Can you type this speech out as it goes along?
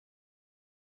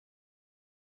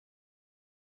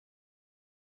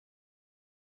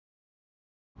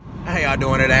y'all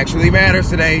doing? It actually matters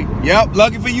today. Yep,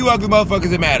 lucky for you ugly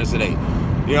motherfuckers, it matters today.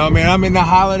 You know what I mean? I'm in the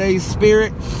holiday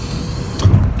spirit.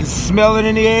 You smell it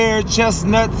in the air,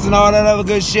 chestnuts and all that other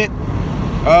good shit.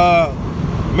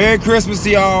 Merry Christmas to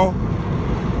y'all.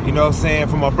 You know what I'm saying?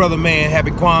 For my brother man,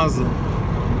 happy Kwanzaa.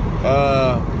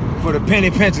 For the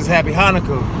penny pinchers, happy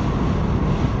Hanukkah.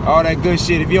 All that good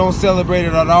shit. If you don't celebrate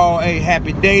it at all, hey,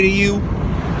 happy day to you.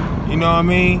 You know what I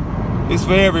mean? It's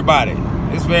for everybody.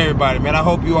 It's for everybody, man. I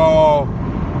hope you all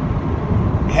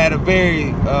had a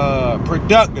very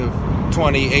productive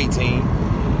 2018.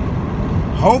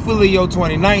 Hopefully your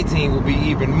 2019 will be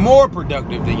even more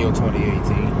productive than your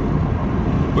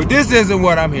 2018. But this isn't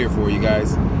what I'm here for, you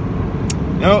guys.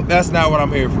 Nope, that's not what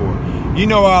I'm here for. You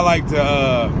know I like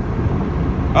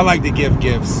to give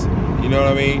gifts. You know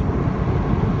what I mean?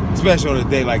 Especially on a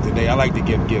day like today, I like to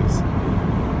give gifts.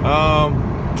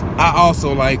 I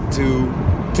also like to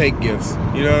take gifts.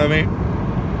 You know what I mean?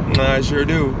 I sure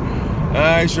do.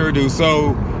 I sure do.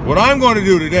 So what I'm going to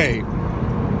do today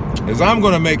is I'm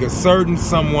going to make a certain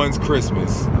someone's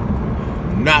Christmas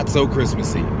not so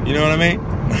Christmassy. You know what I mean?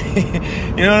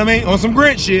 You know what I mean? On some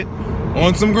Grinch shit.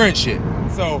 On some Grinch shit.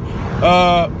 So,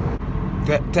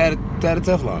 Tatted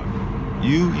Teflon,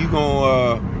 you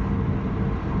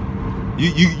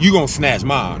gonna snatch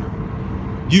my honor.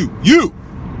 You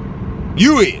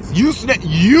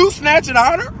snatching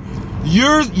honor.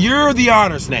 You're the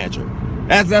honor snatcher.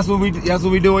 That's what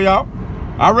we doing, y'all.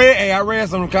 I read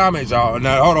some comments, y'all.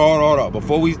 Now hold on.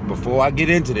 Before I get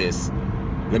into this,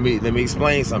 let me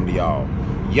explain something to y'all.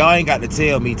 Y'all ain't got to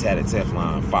tell me Tatted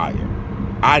Teflon fire.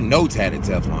 I know Tatted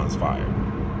Teflon's fire.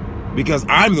 Because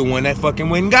I'm the one that fucking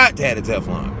went and got Tatted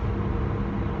Teflon.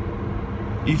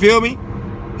 You feel me?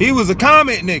 He was a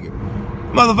comment nigga.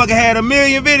 Motherfucker had 1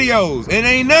 million videos and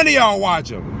ain't none of y'all watch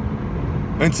them.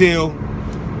 Until...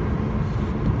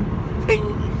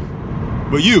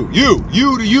 But you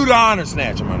the honor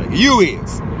snatcher, my nigga. You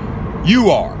is. You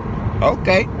are.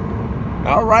 Okay.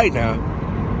 All right now.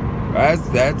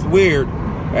 That's weird.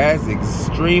 That's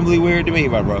extremely weird to me,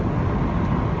 my brother.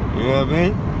 You know what I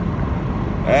mean?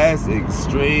 That's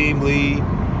extremely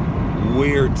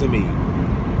weird to me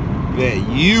that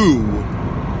you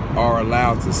are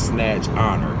allowed to snatch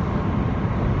honor.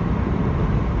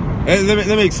 Let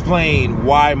me explain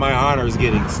why my honor is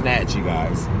getting snatched, you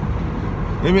guys.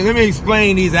 Let me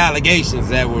explain these allegations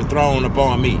that were thrown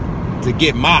upon me to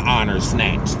get my honor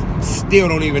snatched. Still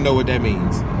don't even know what that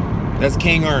means. That's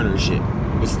King Earner shit.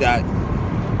 What's that?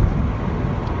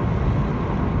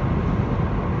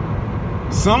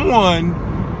 Someone,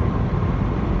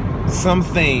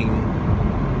 something,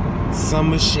 some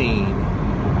machine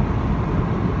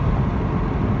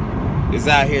is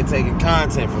out here taking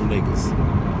content from niggas.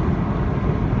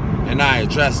 And I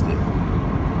addressed it.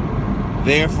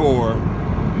 Therefore,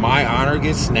 my honor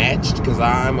gets snatched because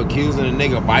I'm accusing a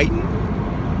nigga of biting.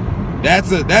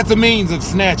 That's a means of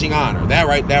snatching honor. That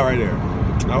right there.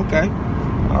 Okay.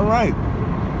 All right,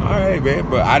 man.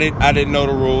 But I didn't know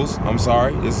the rules. I'm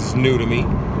sorry. This is new to me.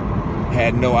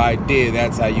 Had no idea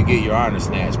that's how you get your honor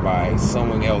snatched, by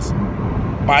someone else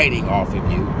biting off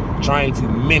of you, trying to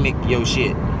mimic your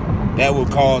shit. That will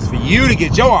cause for you to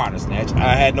get your honor snatched.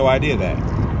 I had no idea that. You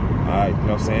know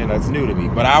what I'm saying? That's new to me.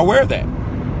 But I'll wear that.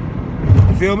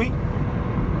 You feel me?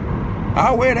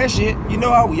 I'll wear that shit. You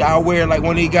know I'll wear like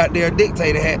one of these goddamn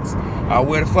dictator hats. I'll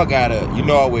wear the fuck out of it. You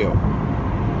know I will.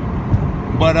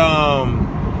 But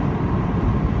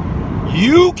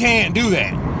you can't do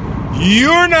that.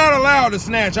 You're not allowed to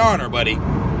snatch honor, buddy.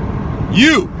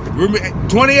 You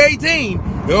 2018.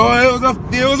 It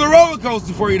was a roller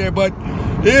coaster for you there, bud.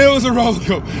 It was a roller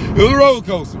coaster. It was a roller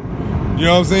coaster. You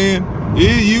know what I'm saying?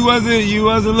 You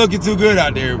wasn't looking too good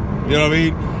out there. You know what I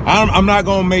mean? I'm not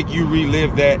gonna make you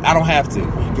relive that. I don't have to,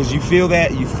 because you feel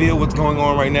that. You feel what's going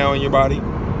on right now in your body.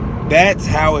 That's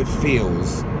how it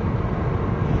feels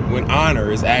when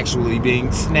honor is actually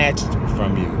being snatched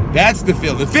from you. That's the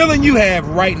feeling. The feeling you have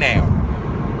right now.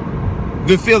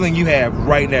 The feeling you have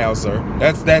right now, sir.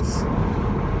 That's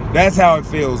how it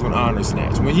feels when honor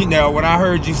snatched. When I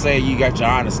heard you say you got your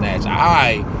honor snatched,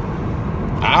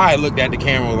 I looked at the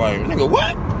camera like, nigga,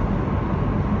 what?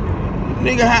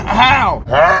 Nigga, how?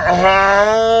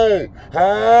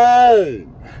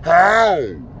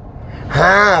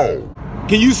 How?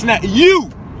 Can you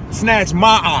snatch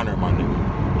my honor, my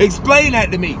nigga? Explain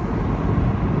that to me.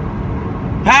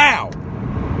 How?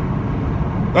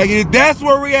 Like, if that's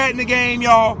where we at in the game,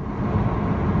 y'all,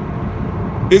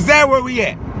 is that where we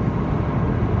at?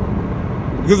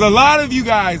 Because a lot of you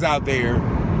guys out there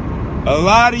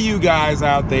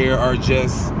are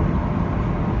just,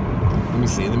 let me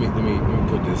see, let me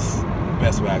put this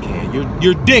best way I can.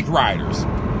 You're dick riders.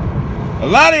 A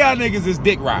lot of y'all niggas is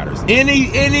dick riders.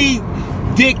 Any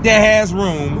dick that has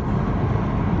room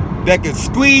that could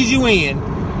squeeze you in,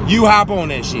 you hop on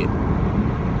that shit.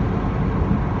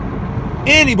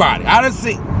 Anybody. I done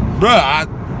see, bruh,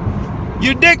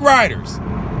 you're dick riders.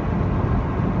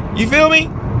 You feel me?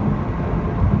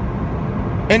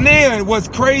 And then what's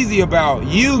crazy about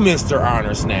you, Mr.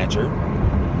 Honor Snatcher,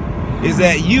 is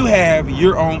that you have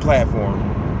your own platform.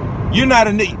 You're not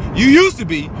a nigga. You used to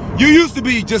be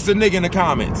just a nigga in the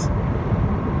comments.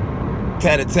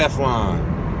 Tatted Teflon.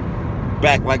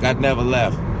 Back like I'd never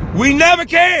left. We never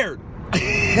cared.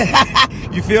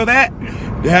 You feel that?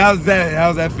 How's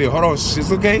that feel? Hold on.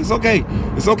 It's okay. It's okay.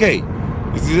 It's okay.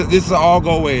 This will all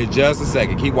go away in just a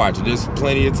second. Keep watching. There's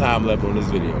plenty of time left on this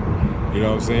video. You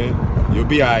know what I'm saying? You'll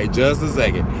be all right just a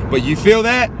second. But you feel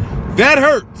that? That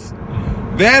hurts.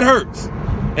 That hurts.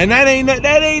 And that ain't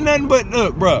nothing but,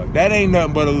 look, bro, that ain't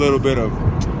nothing but a little bit of,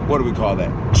 what do we call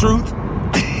that? Truth?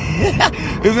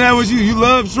 Isn't that what you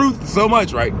love truth so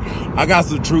much, right? I got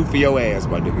some truth for your ass,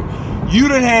 my nigga. You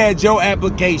done had your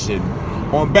application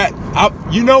on back.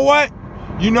 You know what?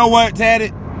 You know what,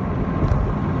 Tatted?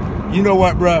 You know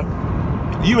what, bro?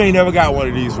 You ain't never got one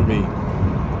of these from me.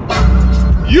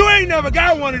 You ain't never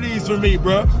got one of these from me,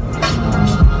 bro.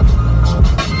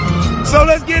 So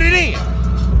let's get it in.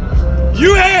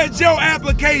 You had your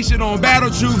application on Battle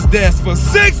Truth's desk for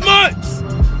 6 months.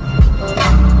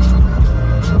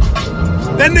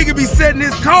 That nigga be setting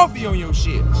his coffee on your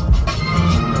shit.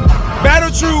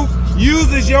 Battle Truth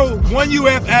uses your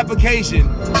 1UF application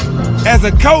as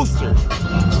a coaster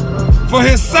for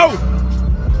his soda.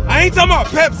 I ain't talking about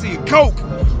Pepsi, Coke,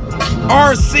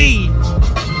 RC.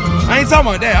 I ain't talking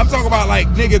about that. I'm talking about, like,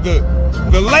 nigga,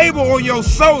 the label on your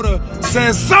soda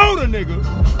says soda, nigga.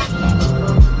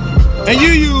 And you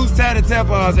use Tatted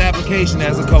Teflon's application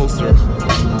as a coaster.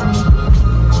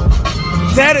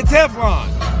 Tatted Teflon,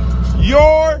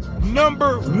 your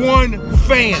 #1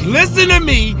 fan. Listen to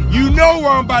me. You know where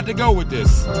I'm about to go with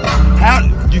this. How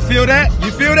you feel that?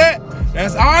 You feel that?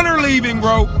 That's honor leaving,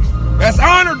 bro. That's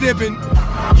honor dipping.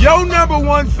 Your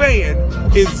 #1 fan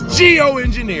is Geo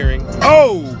Engineering.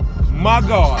 Oh my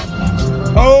God.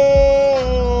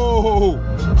 Oh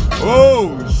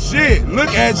shit. Look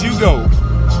at you go.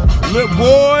 Look,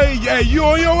 boy, yeah, you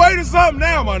on your way to something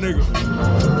now, my nigga.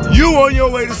 You on your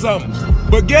way to something.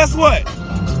 But guess what?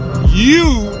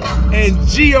 You and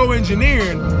Geo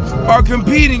Engineering are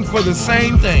competing for the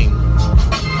same thing.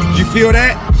 You feel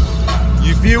that?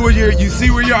 You feel where you see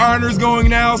where your honor is going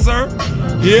now, sir?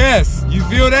 Yes. You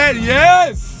feel that?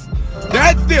 Yes.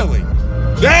 That feeling.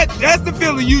 That's the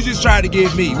feeling you just tried to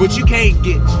give me, which you can't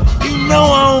get. You know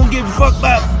I don't give a fuck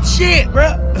about shit,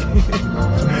 bruh.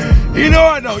 You know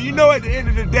I know. You know at the end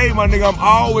of the day, my nigga, I'm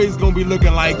always gonna be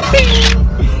looking like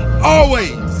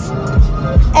always.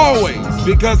 Always.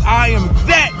 Because I am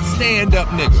that stand-up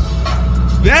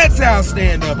nigga. That's how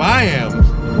stand-up I am.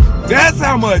 That's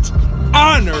how much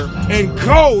honor and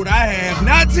code I have.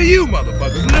 Not to you,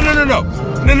 motherfuckers.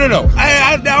 No.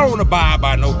 I don't abide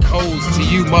by no codes to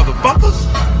you, motherfuckers.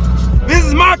 This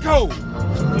is my code.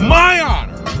 My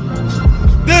honor.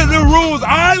 The rules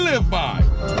I live by.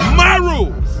 My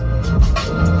rules.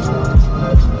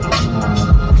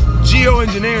 Geo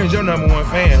Engineering is your #1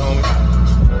 fan, homie.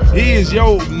 He is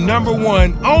your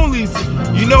 #1 only.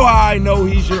 You know how I know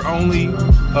he's your only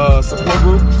support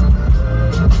group?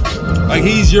 Like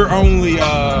he's your only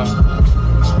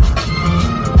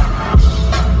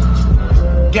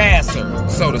gasser,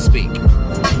 so to speak.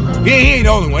 He ain't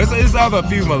the only one. It's other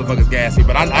few motherfuckers gassy,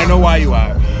 but I know why you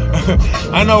are.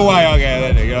 I know why y'all got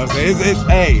that nigga. You know what I'm saying?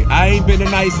 Hey, I ain't been the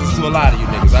nicest to a lot of you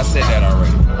niggas. I said that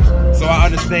already. So I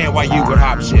understand why you would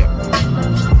hop ship.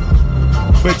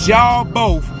 But y'all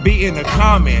both be in the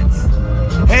comments.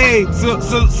 Hey,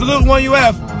 salute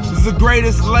 1UF. This is the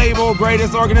greatest label,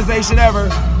 greatest organization ever.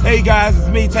 Hey guys, it's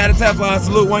me, Tatted Teflon.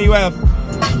 Salute 1UF.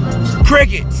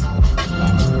 Crickets.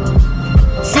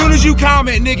 Soon as you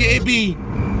comment, nigga, it be.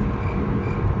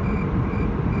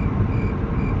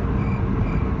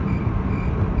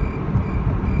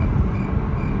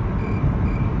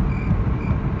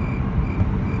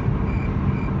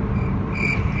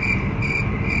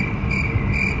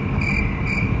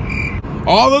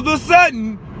 All of a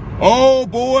sudden, oh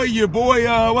boy, your boy,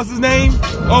 what's his name?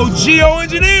 Oh, Geo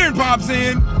Engineering pops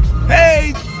in.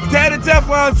 Hey, Tatted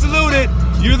Teflon, salute it.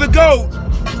 You're the GOAT.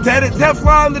 Tatted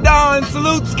Teflon the Don,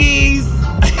 salute skis.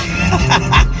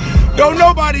 Don't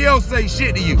nobody else say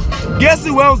shit to you. Guess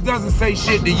who else doesn't say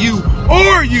shit to you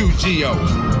or you, Geo?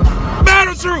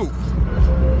 Battle Truth.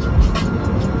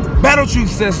 Battle Truth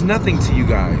says nothing to you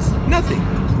guys. Nothing.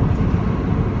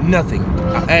 Nothing.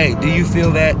 Hey, do you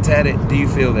feel that, Tatted? Do you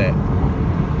feel that?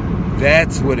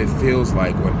 That's what it feels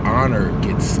like when honor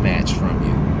gets snatched from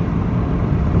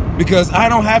you. Because I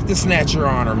don't have to snatch your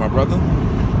honor, my brother.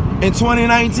 In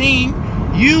 2019,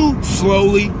 you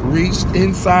slowly reached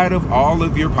inside of all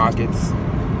of your pockets,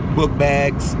 book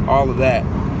bags, all of that.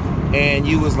 And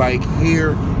you was like,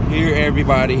 here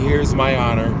everybody, here's my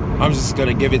honor. I'm just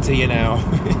gonna give it to you now.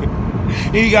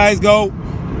 Here you guys go.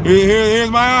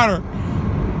 Here's my honor.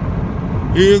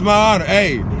 Here's my honor.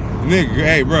 Hey, nigga,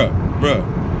 hey, bruh.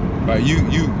 But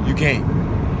you can't.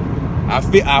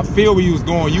 I feel where you was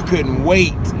going. You couldn't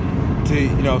wait to, you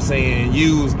know what I'm saying,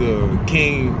 use the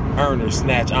king earner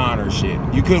snatch honor shit.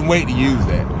 You couldn't wait to use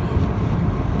that.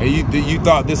 And you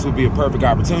thought this would be a perfect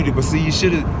opportunity, but see, you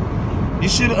should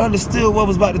have understood what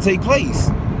was about to take place.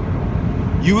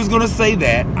 You was gonna say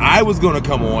that, I was gonna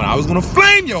come on, I was gonna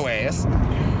flame your ass,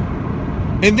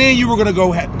 and then you were gonna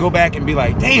go back and be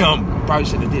like, damn, probably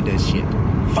shouldn't have did that shit.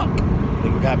 Fuck,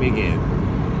 nigga got me again.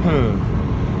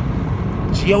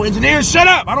 Geo engineer, shut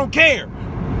up, I don't care.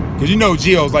 Cause you know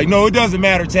Geo's like, no, it doesn't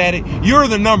matter, Tatted. You're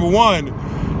the number one.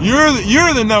 You're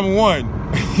the number one.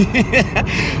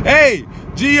 Hey,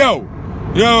 Geo,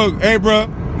 yo, hey, bro,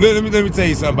 let me tell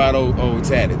you something about old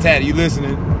Tatted. Tatted, you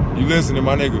listening? You listening,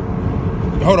 my nigga?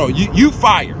 Hold on, you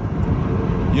fire. You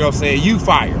know what I'm saying? You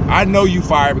fire. I know you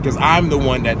fire because I'm the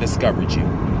one that discovered you.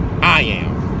 I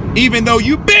am. Even though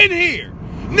you've been here.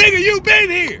 Nigga, you've been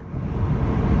here.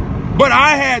 But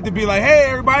I had to be like, hey,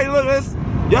 everybody, look,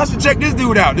 y'all should check this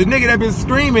dude out. The nigga that been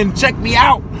screaming, check me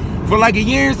out for like a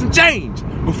year and some change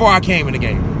before I came in the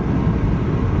game.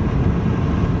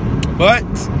 But,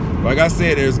 like I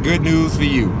said, there's good news for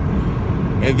you.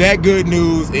 And that good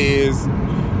news is,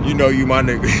 you know you my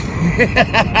nigga.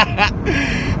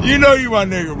 You know you my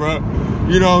nigga, bro.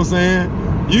 You know what I'm saying?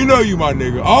 You know you my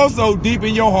nigga. Also, deep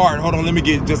in your heart, hold on, let me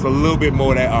get just a little bit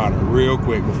more of that honor real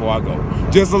quick before I go.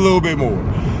 Just a little bit more.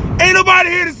 Ain't nobody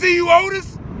here to see you,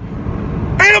 Otis.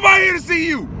 Ain't nobody here to see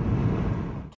you.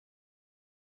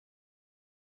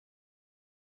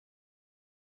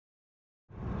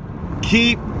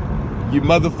 Keep your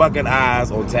motherfucking eyes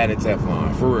on Tatted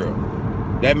Teflon, for real.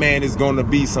 That man is gonna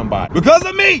be somebody. Because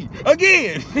of me,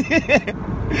 again.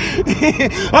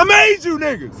 I made you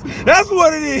niggas. That's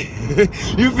what it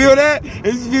is. You feel that?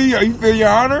 You feel your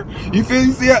honor? You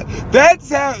see how,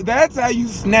 that's how you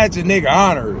snatch a nigga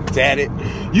honor, Tatted.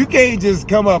 You can't just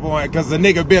come up on it because the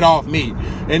nigga bit off me.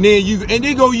 And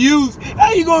then go use,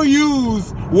 how you gonna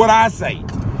use what I say?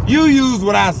 You use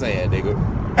what I said, nigga.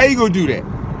 How you gonna do that?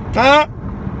 Huh?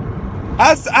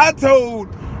 I told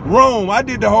Rome, I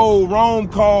did the whole Rome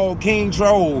call King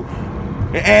Troll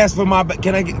and asked for my,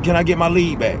 can I get my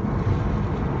lead back?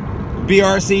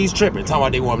 BRC's tripping, talking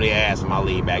about they want me to ask for my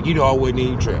lead back. You know I wouldn't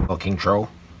even trip. Oh, King Troll?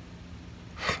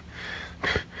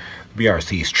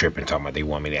 BRC's tripping, talking about they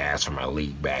want me to ask for my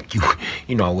league back.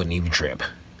 You know I wouldn't even trip.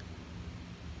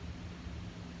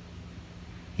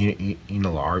 You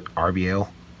know RBL?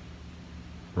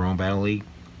 Rome Battle League?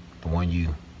 The one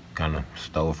you kind of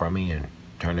stole from me and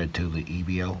turned it to the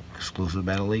EBO, Exclusive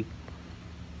Battle League?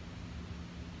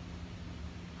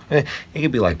 It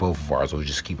could be like both of ours, we'll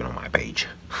just keep it on my page.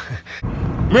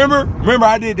 Remember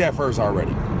I did that first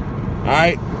already.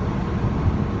 Alright?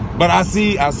 But I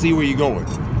see where you're going.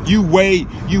 You way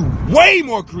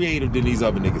more creative than these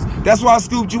other niggas. That's why I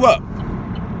scooped you up.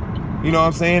 You know what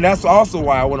I'm saying? That's also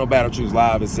why I went on Battle Truths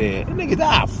Live and said,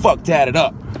 nigga, fuck Tatted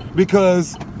up.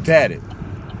 Because Tatted.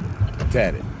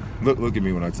 Look at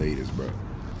me when I tell you this, bro.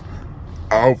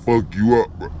 I'll fuck you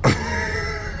up, bro.